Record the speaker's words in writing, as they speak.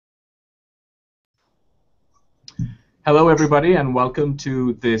Hello, everybody, and welcome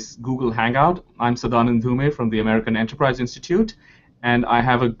to this Google Hangout. I'm Sadanand Dhume from the American Enterprise Institute, and I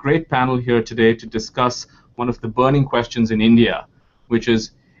have a great panel here today to discuss one of the burning questions in India, which is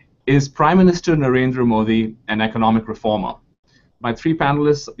Prime Minister Narendra Modi an economic reformer? My three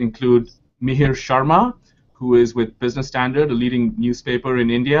panelists include Mihir Sharma, who is with Business Standard, a leading newspaper in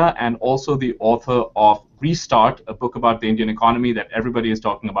India, and also the author of Restart, a book about the Indian economy that everybody is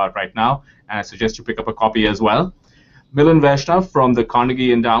talking about right now, and I suggest you pick up a copy as well. Milan Vaishnav from the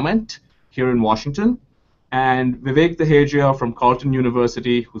Carnegie Endowment here in Washington, and Vivek Dehejia from Carleton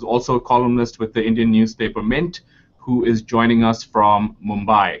University, who's also a columnist with the Indian newspaper Mint, who is joining us from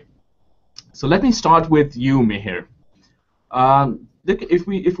Mumbai. So let me start with you, Mihir. If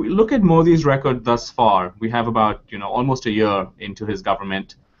we look at Modi's record thus far, we have about almost a year into his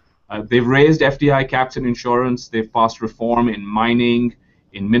government. They've raised FDI caps in insurance. They've passed reform in mining,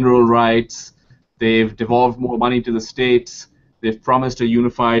 in mineral rights. They've devolved more money to the states. They've promised a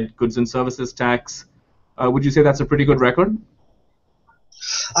unified goods and services tax. Would you say that's a pretty good record?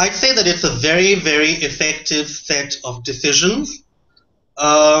 I'd say that it's a very, very effective set of decisions.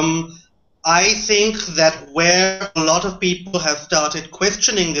 I think that where a lot of people have started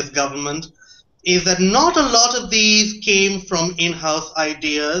questioning this government is that not a lot of these came from in-house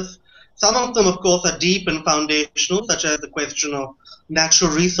ideas. Some of them, of course, are deep and foundational, such as the question of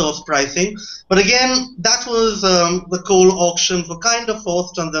natural resource pricing. But again, that was the coal auctions were kind of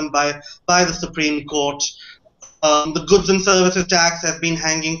forced on them by the Supreme Court. The goods and services tax has been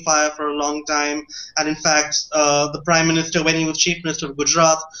hanging fire for a long time, and in fact, the Prime Minister, when he was Chief Minister of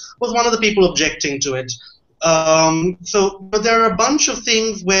Gujarat, was one of the people objecting to it. But there are a bunch of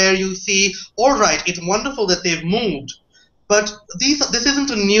things where you see, all right, it's wonderful that they've moved, but this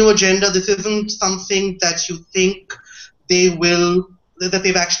isn't a new agenda. This isn't something that you think that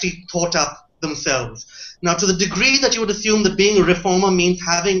they've actually thought up themselves. Now, to the degree that you would assume that being a reformer means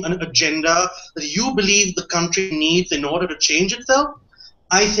having an agenda that you believe the country needs in order to change itself,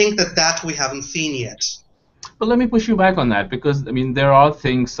 I think that we haven't seen yet. But let me push you back on that, because there are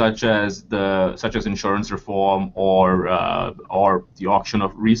things such as insurance reform or the auction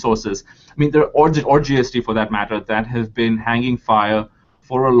of resources. Or GST for that matter, that have been hanging fire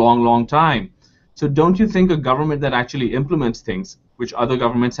for a long, long time. So don't you think a government that actually implements things which other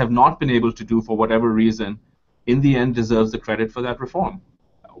governments have not been able to do for whatever reason, in the end deserves the credit for that reform?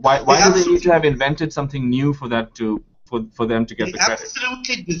 Why do they need to have invented something new for them to get the credit? They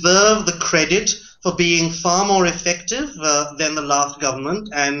absolutely deserve the credit for being far more effective than the last government,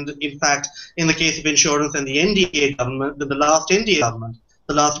 and in fact, in the case of insurance and the NDA government, the last NDA government,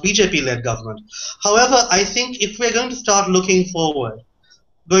 the last BJP-led government. However, I think if we're going to start looking forward,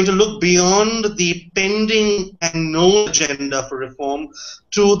 going to look beyond the pending and known agenda for reform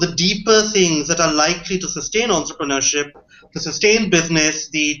to the deeper things that are likely to sustain entrepreneurship, to sustain business,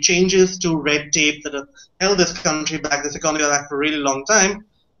 the changes to red tape that have held this country back, this economy back for a really long time,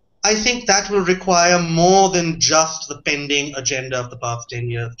 I think that will require more than just the pending agenda of the past 10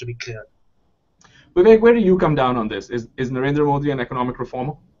 years, to be clear. Vivek, where do you come down on this? Is Narendra Modi an economic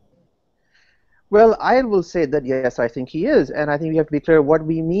reformer? Well, I will say that yes, I think he is, and I think we have to be clear what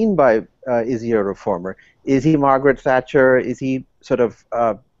we mean by is he a reformer? Is he Margaret Thatcher? Is he sort of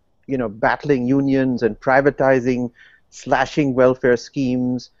battling unions and privatizing, slashing welfare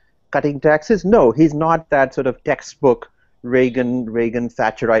schemes, cutting taxes? No, he's not that sort of textbook Reagan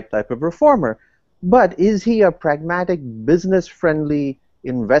Thatcherite type of reformer. But is he a pragmatic, business-friendly,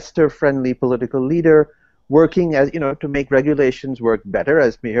 investor-friendly political leader working as to make regulations work better,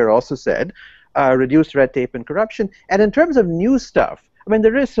 as Mihir also said? Reduce red tape and corruption. And in terms of new stuff,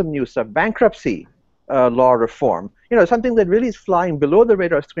 there is some new stuff. Bankruptcy law reform, something that really is flying below the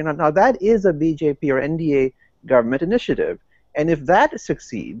radar screen. Now, that is a BJP or NDA government initiative. And if that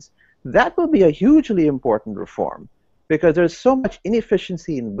succeeds, that will be a hugely important reform, because there's so much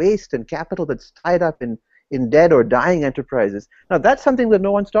inefficiency and waste and capital that's tied up in dead or dying enterprises. Now, that's something that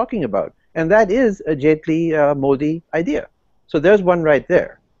no one's talking about. And that is a Jaitley Modi idea. So there's one right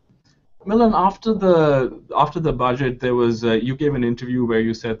there. Milan, after the budget, there was you gave an interview where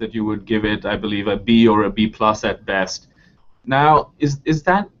you said that you would give it, I believe, a B or a B plus at best. Now, is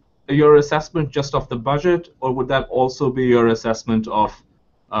that your assessment just of the budget, or would that also be your assessment of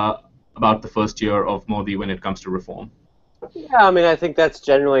about the first year of Modi when it comes to reform? Yeah, I think that's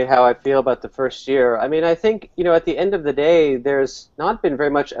generally how I feel about the first year. I think, at the end of the day, there's not been very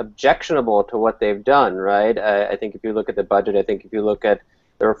much objectionable to what they've done, right? I think if you look at the budget, I think if you look at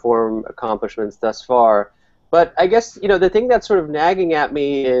the reform accomplishments thus far. But I guess, the thing that's sort of nagging at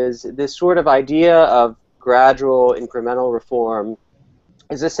me is this sort of idea of gradual incremental reform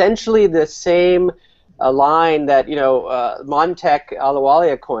is essentially the same a line that Montek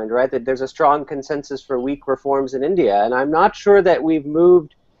Ahluwalia coined, right? That there's a strong consensus for weak reforms in India, and I'm not sure that we've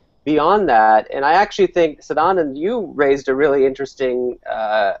moved beyond that. And I actually think, Sadanand, you raised a really interesting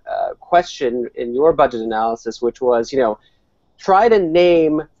question in your budget analysis, which was, try to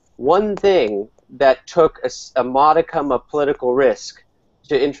name one thing that took a modicum of political risk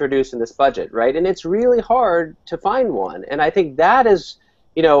to introduce in this budget, right? And it's really hard to find one. And I think that is,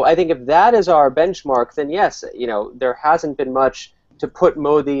 I think if that is our benchmark, then yes, there hasn't been much to put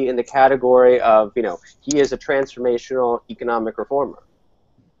Modi in the category of, he is a transformational economic reformer.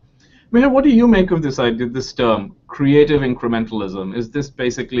 Mihir, what do you make of this idea, this term, creative incrementalism? Is this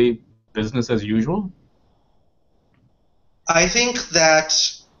basically business as usual? I think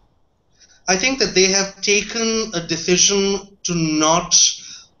that they have taken a decision to not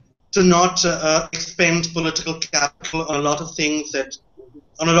expend political capital on a lot of the things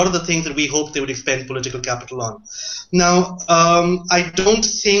that we hoped they would expend political capital on. Now, I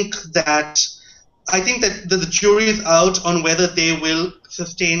think that the jury is out on whether they will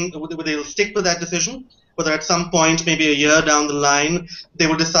whether they will stick with that decision, whether at some point, maybe a year down the line, they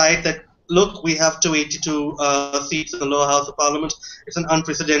will decide that, look, we have 282 seats in the lower house of parliament. It's an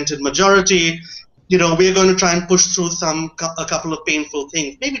unprecedented majority. We're going to try and push through a couple of painful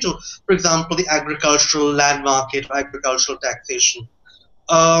things, maybe for example, the agricultural land market, or agricultural taxation.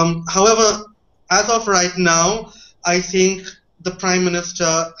 However, as of right now, I think the Prime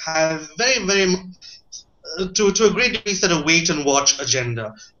Minister has very, very, to a great degree, set a wait and watch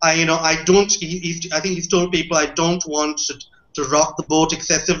agenda. I think he's told people, I don't want to rock the boat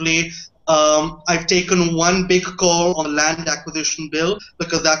excessively. I've taken one big call on the land acquisition bill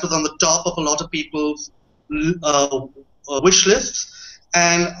because that was on the top of a lot of people's wish lists,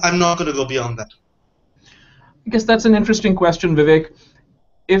 and I'm not going to go beyond that. I guess that's an interesting question, Vivek.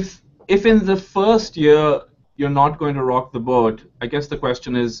 If in the first year you're not going to rock the boat, I guess the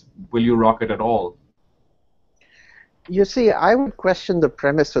question is, will you rock it at all? You see, I would question the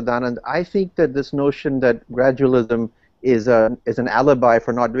premise, Sadanand. I think that this notion that gradualism is an alibi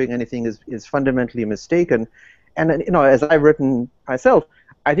for not doing anything is fundamentally mistaken. And as I've written myself,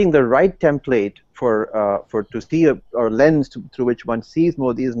 I think the right template to see or lens through which one sees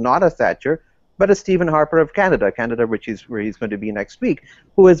Modi is not a Thatcher, but a Stephen Harper of Canada, where he's going to be next week,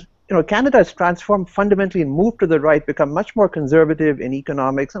 who is, Canada has transformed fundamentally and moved to the right, become much more conservative in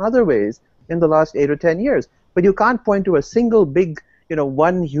economics and other ways in the last 8 or 10 years. But you can't point to a single big,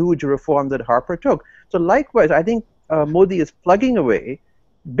 one huge reform that Harper took. So likewise, I think Modi is plugging away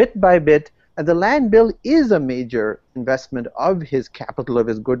bit by bit, and the land bill is a major investment of his capital, of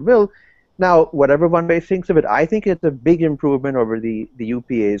his goodwill. Now, whatever one way thinks of it, I think it's a big improvement over the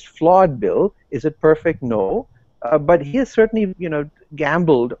UPA's flawed bill. Is it perfect? No. But he has certainly,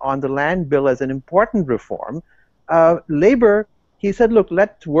 gambled on the land bill as an important reform. Labor, he said, look,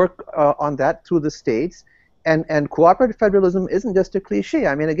 let's work on that through the states. And cooperative federalism isn't just a cliche.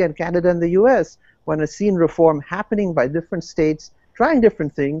 I mean, again, Canada and the US, when has seen reform happening by different states, trying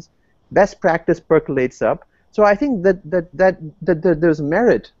different things, best practice percolates up. So I think that there's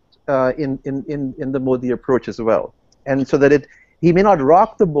merit in the Modi approach as well. And so that he may not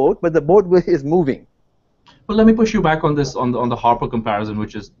rock the boat, but the boat is moving. Well, let me push you back on this, on the Harper comparison,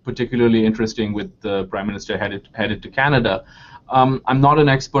 which is particularly interesting with the Prime Minister headed to Canada. I'm not an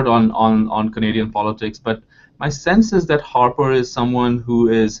expert on Canadian politics, but my sense is that Harper is someone who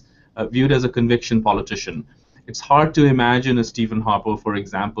is viewed as a conviction politician. It's hard to imagine a Stephen Harper, for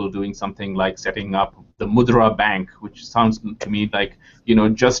example, doing something like setting up the Mudra Bank, which sounds to me like,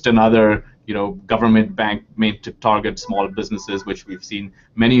 just another, government bank made to target small businesses, which we've seen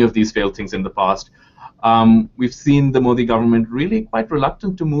many of these failed things in the past. We've seen the Modi government really quite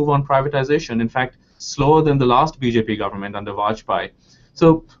reluctant to move on privatization. In fact, slower than the last BJP government under Vajpayee.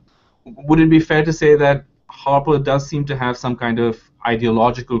 So would it be fair to say that Harper does seem to have some kind of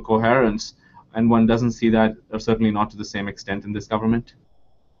ideological coherence, and one doesn't see that, or certainly not to the same extent, in this government?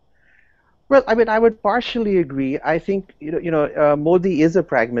 Well, I mean, I would partially agree. I think Modi is a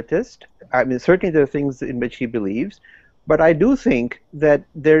pragmatist. I mean, certainly there are things in which he believes, but I do think that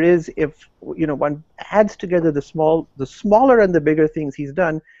there is, if one adds together the smaller and the bigger things he's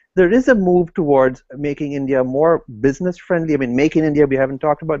done, there is a move towards making India more business friendly. I mean, Make in India we haven't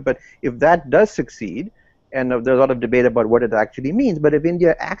talked about, but if that does succeed, and there's a lot of debate about what it actually means, but if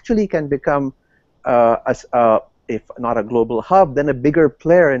India actually can become, if not a global hub, then a bigger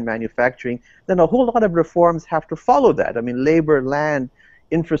player in manufacturing, then a whole lot of reforms have to follow that. I mean, labor, land,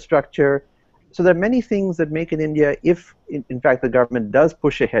 infrastructure. So there are many things that Make in India, if in fact the government does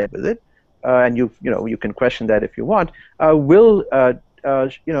push ahead with it, and you can question that if you want, will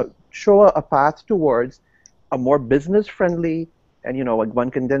show a path towards a more business-friendly, and like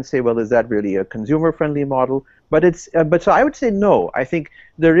one can then say, well, is that really a consumer-friendly model? But so I would say no. I think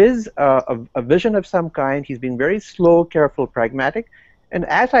there is a vision of some kind. He's been very slow, careful, pragmatic, and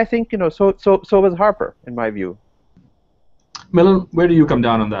as I think so was Harper, in my view. Milan, where do you come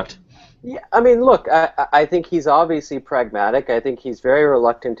down on that? Yeah, I mean, look, I think he's obviously pragmatic. I think he's very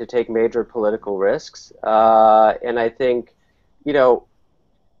reluctant to take major political risks, and I think,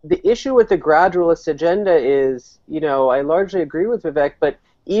 the issue with the gradualist agenda is, I largely agree with Vivek, but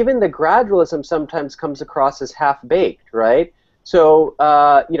even the gradualism sometimes comes across as half-baked, right? So,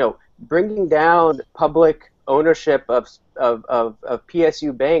 bringing down public ownership of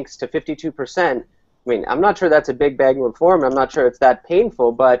PSU banks to 52%, I mean, I'm not sure that's a big bang reform. I'm not sure it's that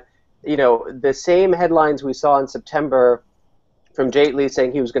painful, but, the same headlines we saw in September from Jaitley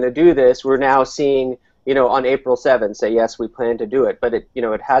saying he was going to do this, we're now seeing on April 7th, say, yes, we plan to do it, but it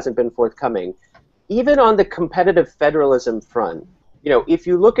hasn't been forthcoming. Even on the competitive federalism front, if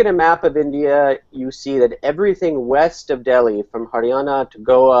you look at a map of India, you see that everything west of Delhi, from Haryana to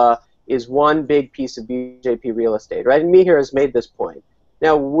Goa, is one big piece of BJP real estate, right? And Mihir has made this point.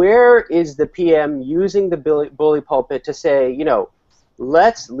 Now, where is the PM using the bully pulpit to say,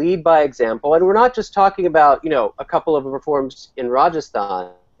 let's lead by example? And we're not just talking about, a couple of reforms in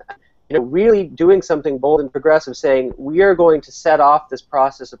Rajasthan. Really doing something bold and progressive, saying we are going to set off this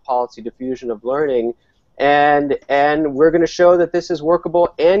process of policy diffusion of learning, and we're going to show that this is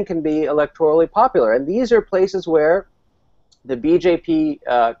workable and can be electorally popular. And these are places where the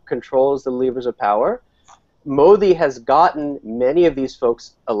BJP controls the levers of power. Modi has gotten many of these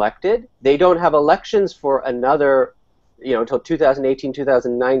folks elected. They don't have elections for another, until 2018,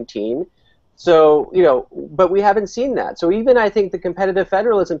 2019. So, but we haven't seen that. So even I think the competitive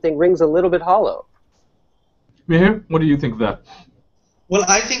federalism thing rings a little bit hollow. Mihir, what do you think of that? Well,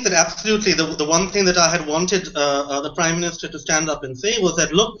 I think that absolutely the one thing that I had wanted the Prime Minister to stand up and say was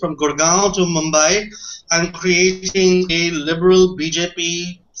that, look, from Gurgaon to Mumbai, I'm creating a liberal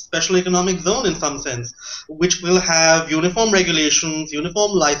BJP special economic zone in some sense, which will have uniform regulations,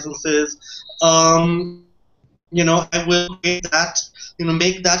 uniform licenses. I will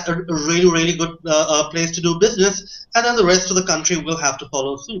make that a really, really good place to do business, and then the rest of the country will have to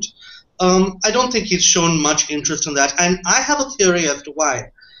follow suit. I don't think he's shown much interest in that, and I have a theory as to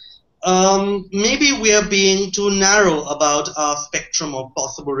why. Maybe we are being too narrow about our spectrum of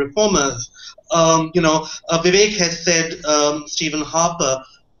possible reformers. Vivek has said Stephen Harper.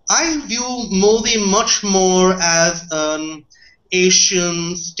 I view Modi much more as an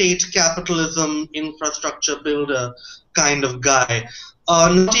Asian state capitalism infrastructure builder kind of guy.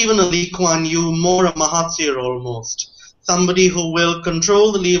 Not even a Lee Kuan Yew, more a Mahathir almost. Somebody who will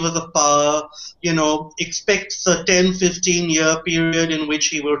control the levers of power, expects a 10-15 year period in which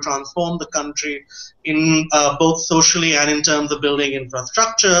he will transform the country in both socially and in terms of building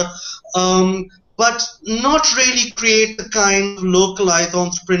infrastructure, but not really create the kind of localized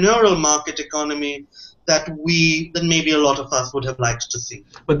entrepreneurial market economy that maybe a lot of us would have liked to see.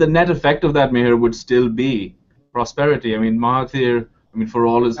 But the net effect of that, Mihir, would still be prosperity. I mean, Mahathir, for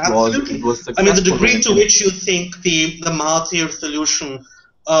all his flaws, it was successful. The degree to which you think the Mahathir solution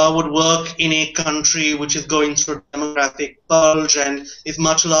would work in a country which is going through a demographic bulge and is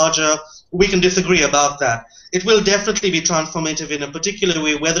much larger, we can disagree about that. It will definitely be transformative in a particular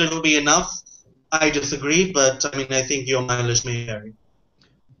way. Whether it will be enough, I disagree, but I think your mileage may vary.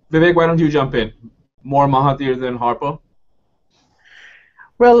 Vivek, why don't you jump in? More Mahathir than Harper?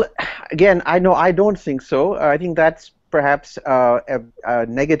 Well, again, I don't think so. I think that's perhaps a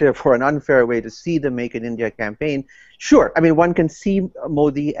negative or an unfair way to see the Make in India campaign. Sure, one can see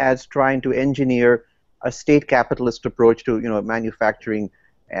Modi as trying to engineer a state capitalist approach to manufacturing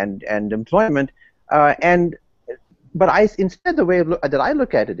and employment, but instead the way that I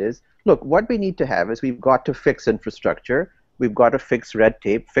look at it is, look, what we need to have is we've got to fix infrastructure, we've got to fix red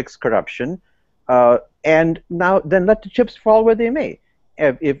tape, fix corruption, and now then let the chips fall where they may.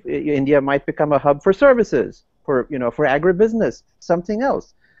 If India might become a hub for services, for agribusiness, something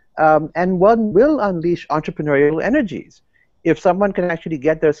else, and one will unleash entrepreneurial energies if someone can actually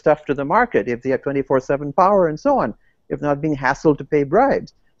get their stuff to the market, if they have 24/7 power and so on, if not being hassled to pay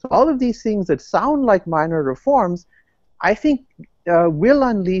bribes. So all of these things that sound like minor reforms, I think will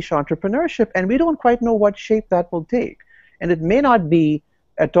unleash entrepreneurship, and we don't quite know what shape that will take. And it may not be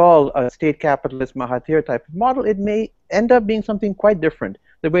at all a state capitalist Mahathir type of model. It may end up being something quite different,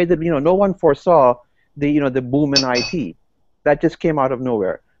 the way that no one foresaw the boom in IT. That just came out of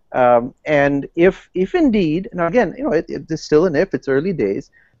nowhere. And if indeed, now again, it's still an if, it's early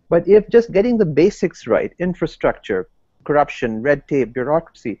days, but if just getting the basics right, infrastructure, corruption, red tape,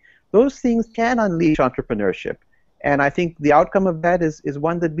 bureaucracy, those things can unleash entrepreneurship. And I think the outcome of that is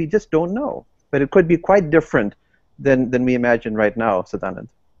one that we just don't know. But it could be quite different than we imagine right now, Sadanand.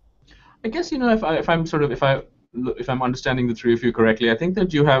 I guess, if I'm understanding the three of you correctly, I think that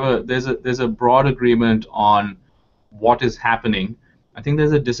there's a broad agreement on what is happening. I think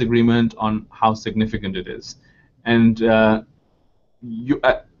there's a disagreement on how significant it is. And I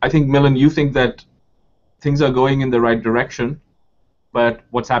think, Milan, you think that things are going in the right direction, but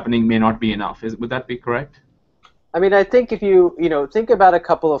what's happening may not be enough. Would that be correct? I mean, I think if you think about a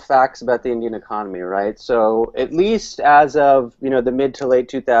couple of facts about the Indian economy, right? So at least as of the mid to late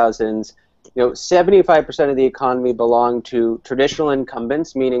 2000s, 75% of the economy belonged to traditional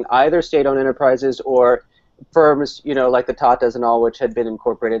incumbents, meaning either state-owned enterprises or firms, like the Tatas and all, which had been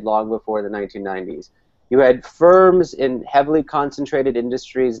incorporated long before the 1990s. You had firms in heavily concentrated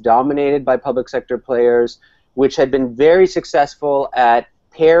industries dominated by public sector players, which had been very successful at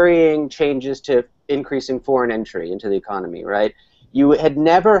parrying changes to increasing foreign entry into the economy, right? You had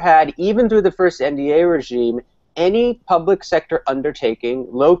never had, even through the first NDA regime, any public sector undertaking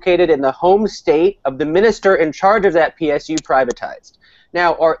located in the home state of the minister in charge of that PSU privatized.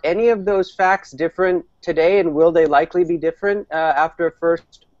 Now, are any of those facts different today, and will they likely be different after a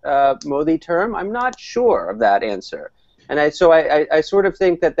first Modi term? I'm not sure of that answer. And so I sort of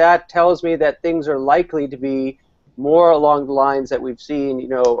think that tells me that things are likely to be more along the lines that we've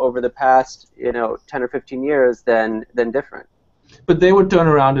seen, over the past, 10 or 15 years than different. But they would turn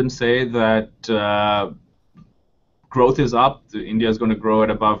around and say that growth is up. India is going to grow at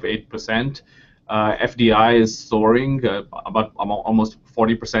above 8%. FDI is soaring, about almost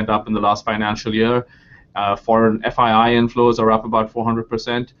 40% up in the last financial year. Foreign FII inflows are up about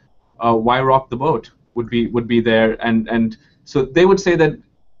 400%. Why rock the boat? Would be there, and so they would say that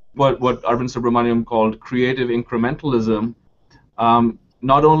what Arvind Subramanian called creative incrementalism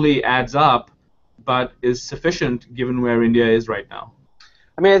not only adds up, but is sufficient given where India is right now.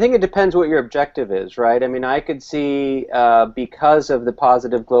 I mean, I think it depends what your objective is, right? I mean, I could see because of the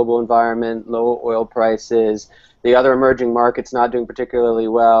positive global environment, low oil prices, the other emerging markets not doing particularly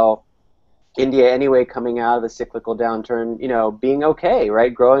well, India anyway coming out of a cyclical downturn, being okay,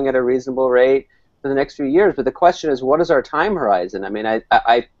 right? Growing at a reasonable rate for the next few years. But the question is, what is our time horizon? I mean,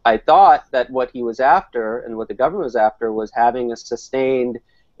 I thought that what he was after and what the government was after was having a sustained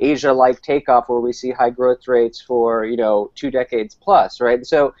Asia-like takeoff where we see high growth rates for 2 decades plus, right?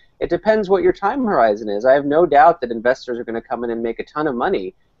 So it depends what your time horizon is. I have no doubt that investors are going to come in and make a ton of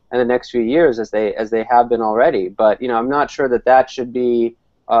money in the next few years as they have been already. But I'm not sure that should be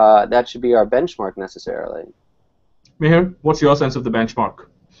our benchmark necessarily. Mihir, what's your sense of the benchmark?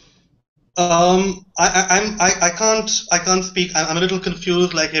 I can't speak. I'm a little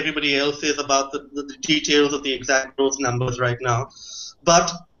confused, like everybody else is, about the details of the exact growth numbers right now.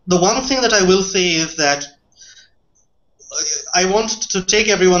 But the one thing that I will say is that I want to take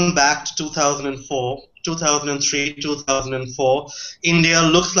everyone back to 2004, 2003, 2004. India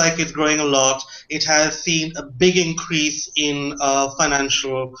looks like it's growing a lot. It has seen a big increase in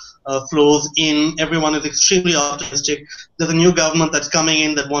financial flows in. Everyone is extremely optimistic. There's a new government that's coming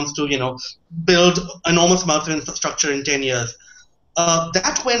in that wants to, build enormous amounts of infrastructure in 10 years.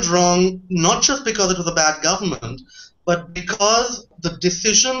 That went wrong, not just because it was a bad government, but because the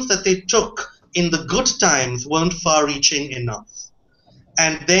decisions that they took in the good times weren't far-reaching enough.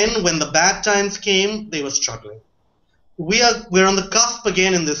 And then when the bad times came, they were struggling. We're on the cusp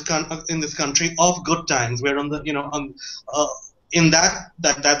again in this country of good times. We're on the in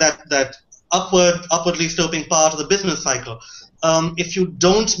that upwardly sloping part of the business cycle. If you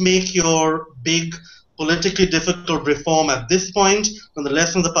don't make your big politically difficult reform at this point, then the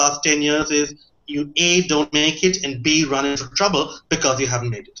lesson of the past 10 years is you A, don't make it, and B, run into trouble because you haven't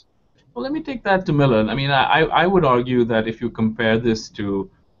made it. Well, let me take that to Milan. I mean, I would argue that if you compare this to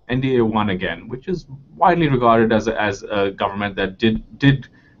NDA 1 again, which is widely regarded as a government that did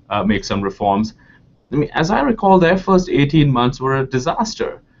make some reforms, I mean, as I recall, their first 18 months were a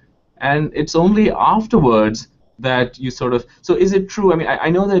disaster. And it's only afterwards that you sort of... So is it true? I mean, I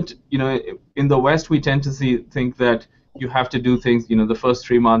know that, in the West we tend to think that you have to do things, the first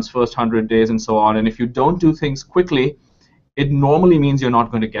 3 months, first 100 days, and so on. And if you don't do things quickly, it normally means you're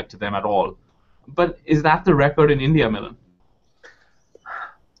not going to get to them at all. But is that the record in India, Milan?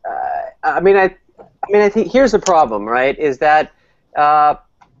 I think here's the problem, right? Is that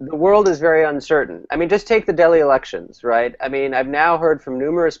the world is very uncertain. I mean, just take the Delhi elections, right? I mean, I've now heard from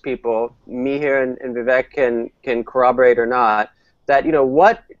numerous people, Mihir and Vivek can corroborate or not, that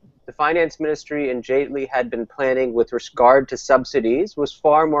what the finance ministry and Jaitley had been planning with regard to subsidies was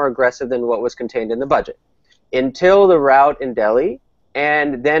far more aggressive than what was contained in the budget. Until the rout in Delhi,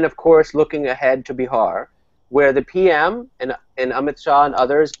 and then, of course, looking ahead to Bihar, where the PM and Amit Shah and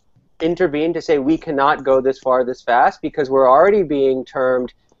others intervened to say we cannot go this far this fast because we're already being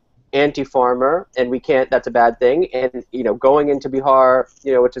termed anti-farmer, and we can't. That's a bad thing. And going into Bihar,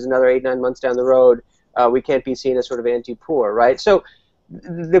 which is another 8-9 months down the road, we can't be seen as sort of anti-poor, right? So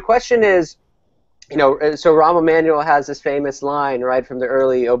the question is, so Rahm Emanuel has this famous line, right, from the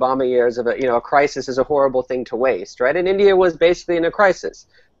early Obama years of a crisis is a horrible thing to waste, right? And India was basically in a crisis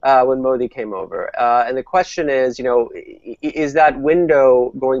when Modi came over. And the question is, is that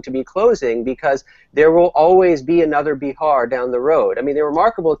window going to be closing? Because there will always be another Bihar down the road. I mean, the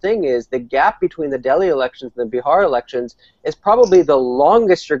remarkable thing is the gap between the Delhi elections and the Bihar elections is probably the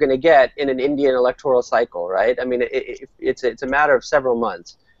longest you're going to get in an Indian electoral cycle, right? I mean, it's a matter of several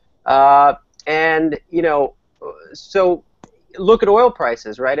months. And, so look at oil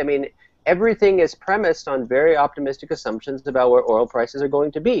prices, right? I mean, everything is premised on very optimistic assumptions about where oil prices are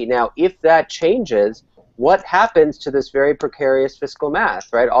going to be. Now, if that changes, what happens to this very precarious fiscal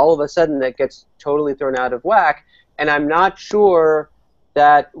math, right? All of a sudden, that gets totally thrown out of whack. And I'm not sure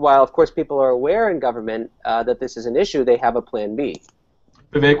that, while, of course, people are aware in government that this is an issue, they have a plan B.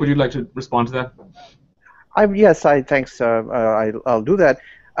 Vivek, would you like to respond to that? Yes, thanks. I'll do that.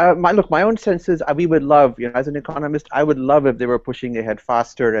 My own sense is we would love, as an economist, I would love if they were pushing ahead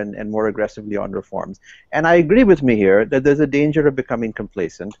faster and more aggressively on reforms. And I agree with Mihir that there's a danger of becoming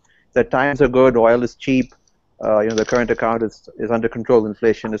complacent, that times are good, oil is cheap, the current account is under control,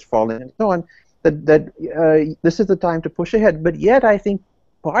 inflation is falling, and so on, that this is the time to push ahead. But yet I think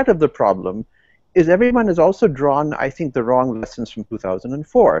part of the problem is everyone has also drawn, I think, the wrong lessons from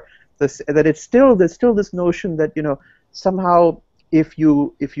 2004. That there's still this notion that, somehow if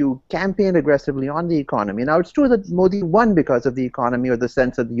you campaign aggressively on the economy. Now, it's true that Modi won because of the economy, or the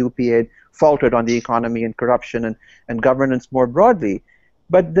sense that the UPA faltered on the economy and corruption and governance more broadly.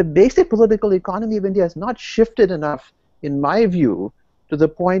 But the basic political economy of India has not shifted enough, in my view, to the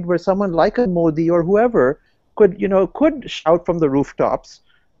point where someone like a Modi or whoever could shout from the rooftops,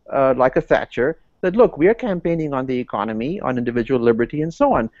 like a Thatcher, that look, we are campaigning on the economy, on individual liberty, and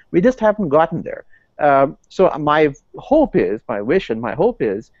so on. We just haven't gotten there. So my wish and my hope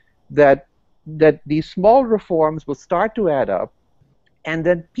is that these small reforms will start to add up, and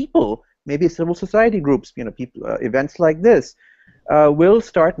then people, maybe civil society groups, events like this, will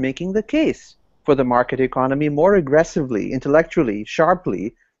start making the case for the market economy more aggressively, intellectually,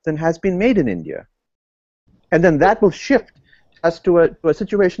 sharply than has been made in India. And then that will shift us to a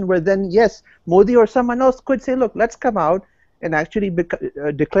situation where then, yes, Modi or someone else could say, look, let's come out and actually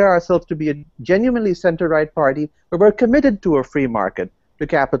declare ourselves to be a genuinely center-right party where we're committed to a free market, to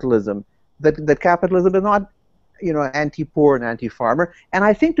capitalism, that capitalism is not, anti-poor and anti-farmer. And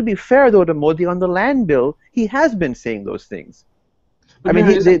I think, to be fair, though, to Modi on the land bill, he has been saying those things. But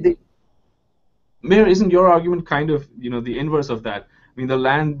Mihir, isn't your argument kind of, the inverse of that? I mean, the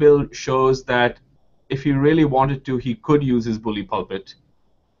land bill shows that if he really wanted to, he could use his bully pulpit.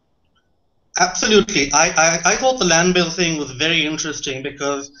 Absolutely. I thought the land bill thing was very interesting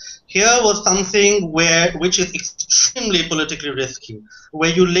because here was something which is extremely politically risky,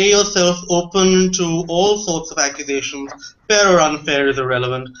 where you lay yourself open to all sorts of accusations, fair or unfair is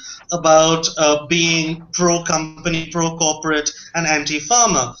irrelevant, about being pro-company, pro-corporate, and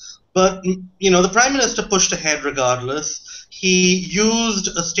anti-farmer. But, the Prime Minister pushed ahead regardless. He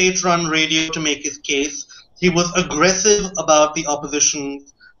used a state-run radio to make his case. He was aggressive about the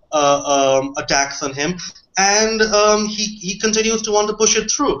opposition's attacks on him, and he continues to want to push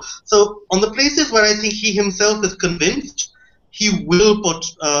it through. So on the places where I think he himself is convinced, he will put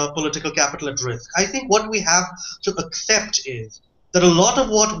political capital at risk. I think what we have to accept is that a lot of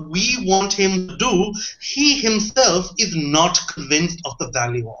what we want him to do, he himself is not convinced of the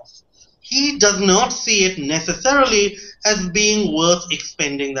value of. He does not see it necessarily as being worth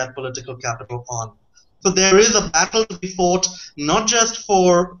expending that political capital on. So there is a battle to be fought, not just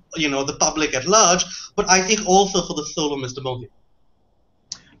for the public at large, but I think also for the soul of Mr. Modi.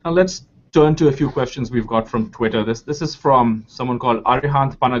 Now let's turn to a few questions we've got from Twitter. This is from someone called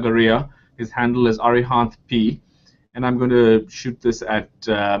Arihant Panagaria. His handle is Arihant P, and I'm going to shoot this at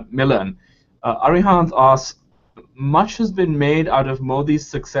Milan. Arihant asks, much has been made out of Modi's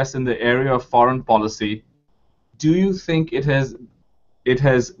success in the area of foreign policy. Do you think it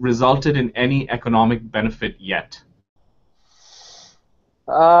has resulted in any economic benefit yet?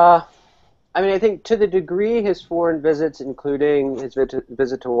 I think to the degree his foreign visits, including his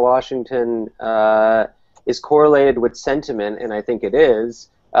visit to Washington, is correlated with sentiment, and I think it is,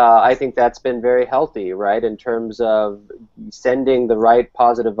 I think that's been very healthy, right, in terms of sending the right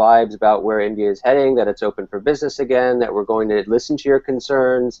positive vibes about where India is heading, that it's open for business again, that we're going to listen to your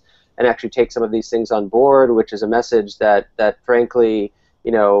concerns and actually take some of these things on board, which is a message that frankly,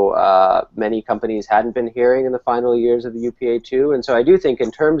 many companies hadn't been hearing in the final years of the UPA2. And so I do think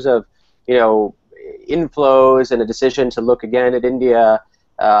in terms of, inflows and a decision to look again at India,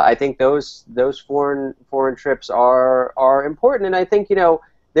 I think those foreign trips are important. And I think,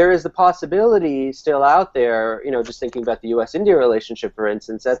 there is the possibility still out there, just thinking about the U.S.-India relationship, for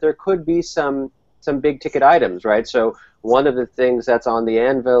instance, that there could be some big ticket items, right? So one of the things that's on the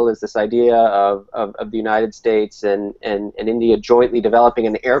anvil is this idea of the United States and India jointly developing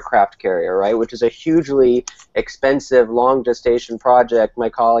an aircraft carrier, right, which is a hugely expensive, long gestation project. My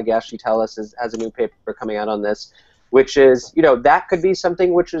colleague Ashley Tellis has a new paper coming out on this, which is, that could be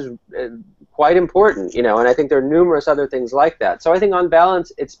something which is quite important, and I think there are numerous other things like that. So I think on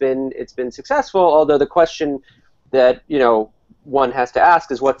balance, it's been successful, although the question that, one has to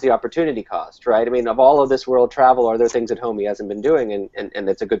ask is what's the opportunity cost, right? I mean, of all of this world travel, are there things at home he hasn't been doing? And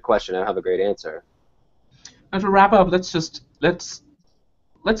it's a good question. I don't have a great answer. And to wrap up, let's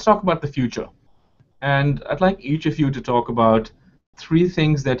talk about the future. And I'd like each of you to talk about 3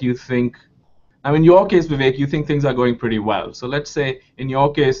 things that you think. Now, in your case, Vivek, you think things are going pretty well. So let's say, in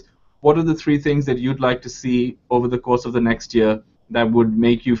your case, what are the 3 things that you'd like to see over the course of the next year that would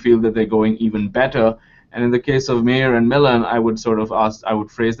make you feel that they're going even better? And in the case of Mihir and Milan, I would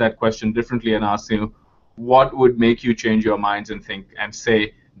phrase that question differently and ask you, what would make you change your minds and think and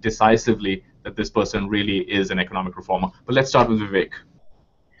say decisively that this person really is an economic reformer? But let's start with Vivek.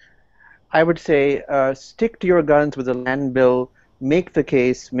 I would say stick to your guns with the land bill, make the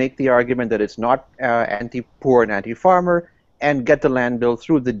case, make the argument that it's not anti-poor and anti-farmer, and get the land bill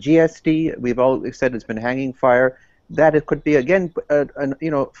through. The GST, we've always said it's been hanging fire. That it could be, again,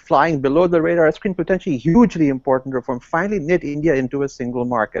 flying below the radar screen, potentially hugely important reform, finally knit India into a single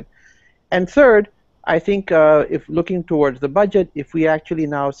market. And third, I think if looking towards the budget, if we actually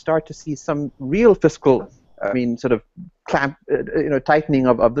now start to see some real fiscal, sort of tightening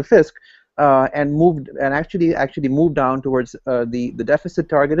of the fisc, and actually move down towards the deficit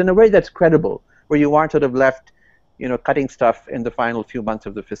target in a way that's credible, where you aren't sort of left, cutting stuff in the final few months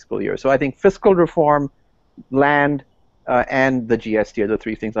of the fiscal year. So I think fiscal reform, land, and the GST are the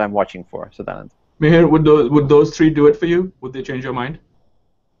 3 things I'm watching for. Sadanand. Mihir, would those 3 do it for you? Would they change your mind?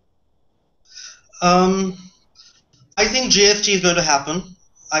 I think GST is going to happen.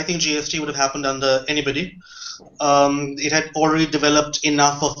 I think GST would have happened under anybody. It had already developed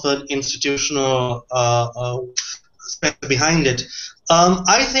enough of an institutional aspect behind it.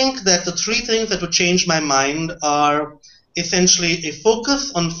 I think that the 3 things that would change my mind are essentially a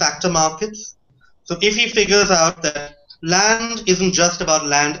focus on factor markets. So if he figures out that land isn't just about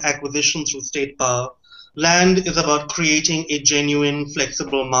land acquisition through state power, land is about creating a genuine,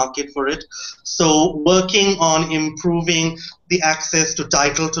 flexible market for it. So working on improving the access to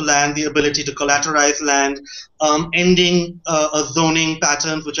title to land, the ability to collateralize land, ending zoning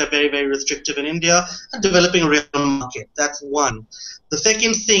patterns which are very, very restrictive in India, and developing a real market. That's one. The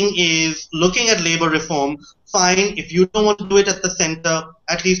second thing is looking at labor reform. Fine, if you don't want to do it at the center,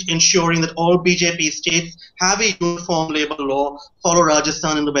 at least ensuring that all BJP states have a uniform labor law, follow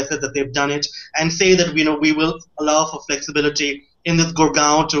Rajasthan in the method that they've done it, and say that we will allow for flexibility in this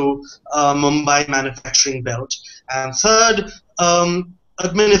Gurgaon to Mumbai manufacturing belt. And third,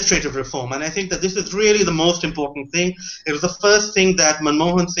 administrative reform. And I think that this is really the most important thing. It was the first thing that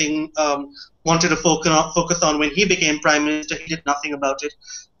Manmohan Singh wanted to focus on when he became Prime Minister. He did nothing about it.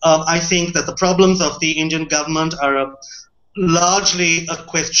 I think that the problems of the Indian government are largely a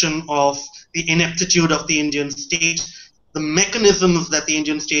question of the ineptitude of the Indian state. The mechanisms that the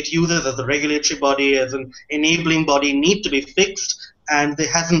Indian state uses as a regulatory body, as an enabling body, need to be fixed, and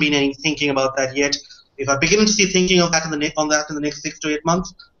there hasn't been any thinking about that yet. If I begin to see thinking of that in the next 6 to 8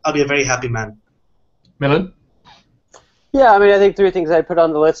 months, I'll be a very happy man. Milan? Yeah, I think 3 things I'd put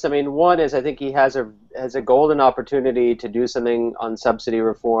on the list. One is I think he has a golden opportunity to do something on subsidy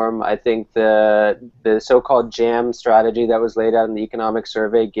reform. I think the so-called JAM strategy that was laid out in the economic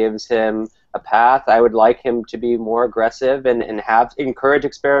survey gives him a path. I would like him to be more aggressive and encourage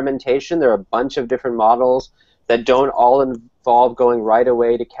experimentation. There are a bunch of different models that don't all involve going right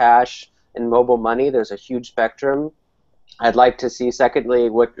away to cash and mobile money. There's a huge spectrum. I'd like to see, secondly,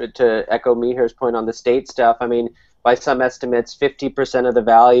 to echo Mihir's point on the state stuff, by some estimates, 50% of the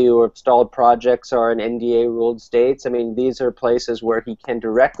value of stalled projects are in NDA-ruled states. These are places where he can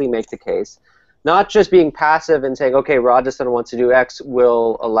directly make the case not just being passive and saying, okay, Rajasthan wants to do X,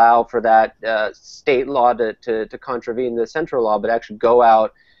 will allow for that state law to contravene the central law, but actually go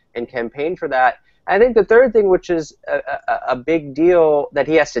out and campaign for that. I think the third thing, which is a big deal that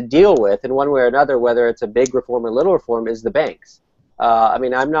he has to deal with in one way or another, whether it's a big reform or little reform, is the banks. I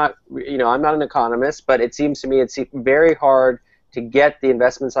mean, I'm not an economist, but it seems to me it's very hard to get the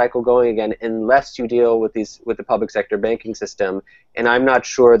investment cycle going again unless you deal with the public sector banking system, and I'm not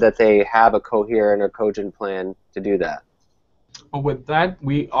sure that they have a coherent or cogent plan to do that. Well, with that,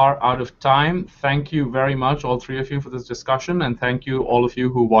 we are out of time. Thank you very much, all three of you, for this discussion, and thank you, all of you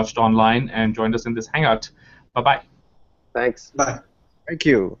who watched online and joined us in this Hangout. Bye-bye. Thanks. Bye. Thank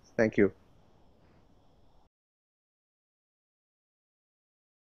you. Thank you.